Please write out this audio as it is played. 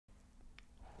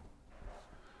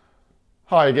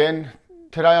Hi again.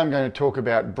 Today I'm going to talk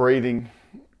about breathing,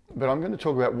 but I'm going to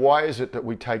talk about why is it that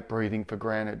we take breathing for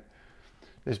granted.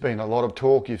 There's been a lot of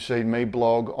talk. You've seen me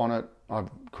blog on it. I'm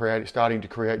starting to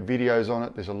create videos on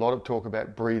it. There's a lot of talk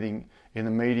about breathing in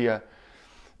the media.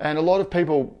 And a lot of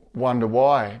people wonder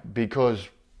why. Because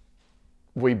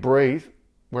we breathe,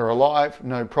 we're alive,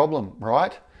 no problem,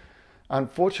 right?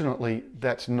 Unfortunately,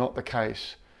 that's not the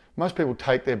case. Most people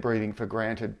take their breathing for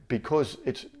granted because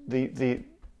it's the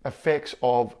effects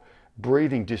of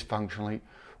breathing dysfunctionally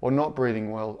or not breathing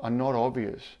well are not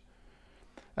obvious.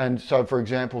 And so, for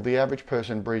example, the average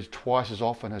person breathes twice as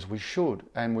often as we should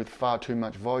and with far too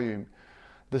much volume.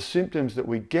 The symptoms that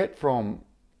we get from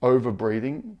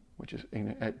over-breathing, which is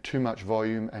at too much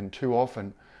volume and too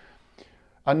often,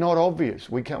 are not obvious.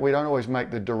 We don't always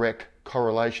make the direct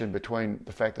correlation between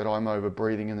the fact that I'm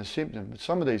over-breathing and the symptoms.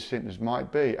 Some of these symptoms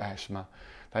might be asthma.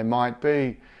 They might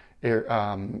be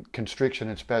constriction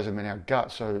and spasm in our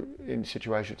gut. So in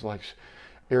situations like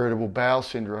irritable bowel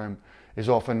syndrome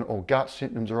or gut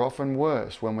symptoms are often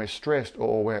worse when we're stressed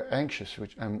or we're anxious,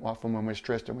 and often when we're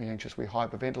stressed and we're anxious, we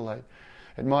hyperventilate.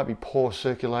 It might be poor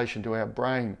circulation to our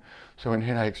brain. So in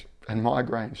headaches and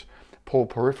migraines, poor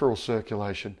peripheral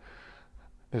circulation.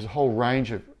 There's a whole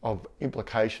range of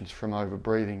implications from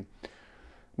over-breathing.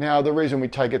 Now, the reason we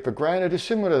take it for granted is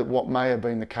similar to what may have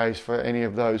been the case for any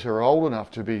of those who are old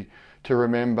enough to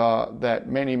remember that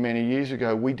many, many years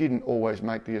ago, we didn't always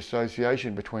make the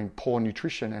association between poor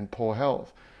nutrition and poor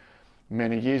health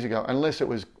many years ago, unless it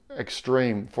was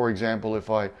extreme. For example, if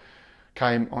I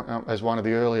came as one of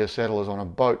the earlier settlers on a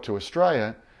boat to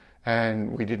Australia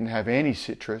and we didn't have any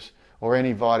citrus or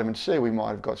any vitamin C, we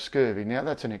might have got scurvy. Now,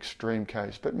 that's an extreme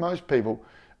case, but most people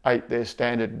ate their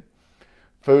standard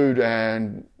food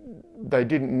and they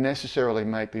didn't necessarily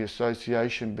make the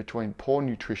association between poor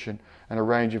nutrition and a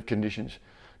range of conditions.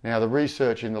 Now, the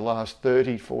research in the last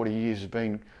 30, 40 years has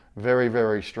been very,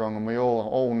 very strong, and we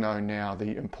all know now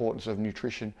the importance of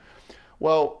nutrition.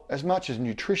 Well, as much as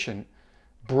nutrition,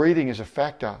 breathing is a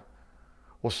factor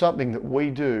or something that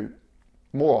we do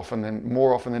more often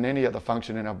than any other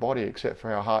function in our body except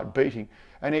for our heart beating,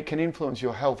 and it can influence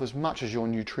your health as much as your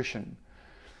nutrition.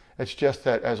 It's just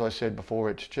that, as I said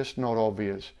before, it's just not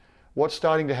obvious. What's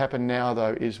starting to happen now,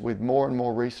 though, is with more and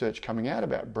more research coming out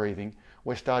about breathing,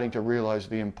 we're starting to realize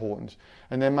the importance.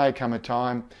 And there may come a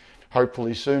time,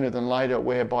 hopefully sooner than later,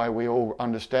 whereby we all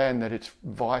understand that it's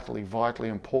vitally, vitally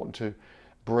important to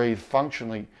breathe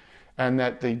functionally, and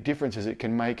that the differences it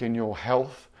can make in your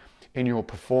health, in your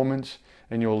performance,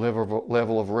 in your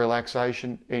level of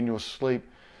relaxation, in your sleep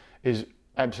is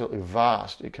absolutely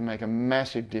vast. It can make a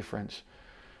massive difference.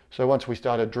 So once we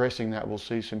start addressing that, we'll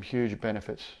see some huge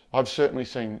benefits. I've certainly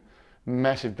seen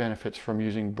massive benefits from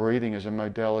using breathing as a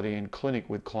modality in clinic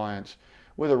with clients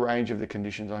with a range of the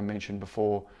conditions I mentioned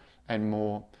before and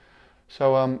more.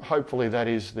 So hopefully that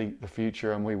is the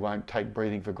future and we won't take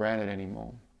breathing for granted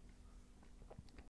anymore.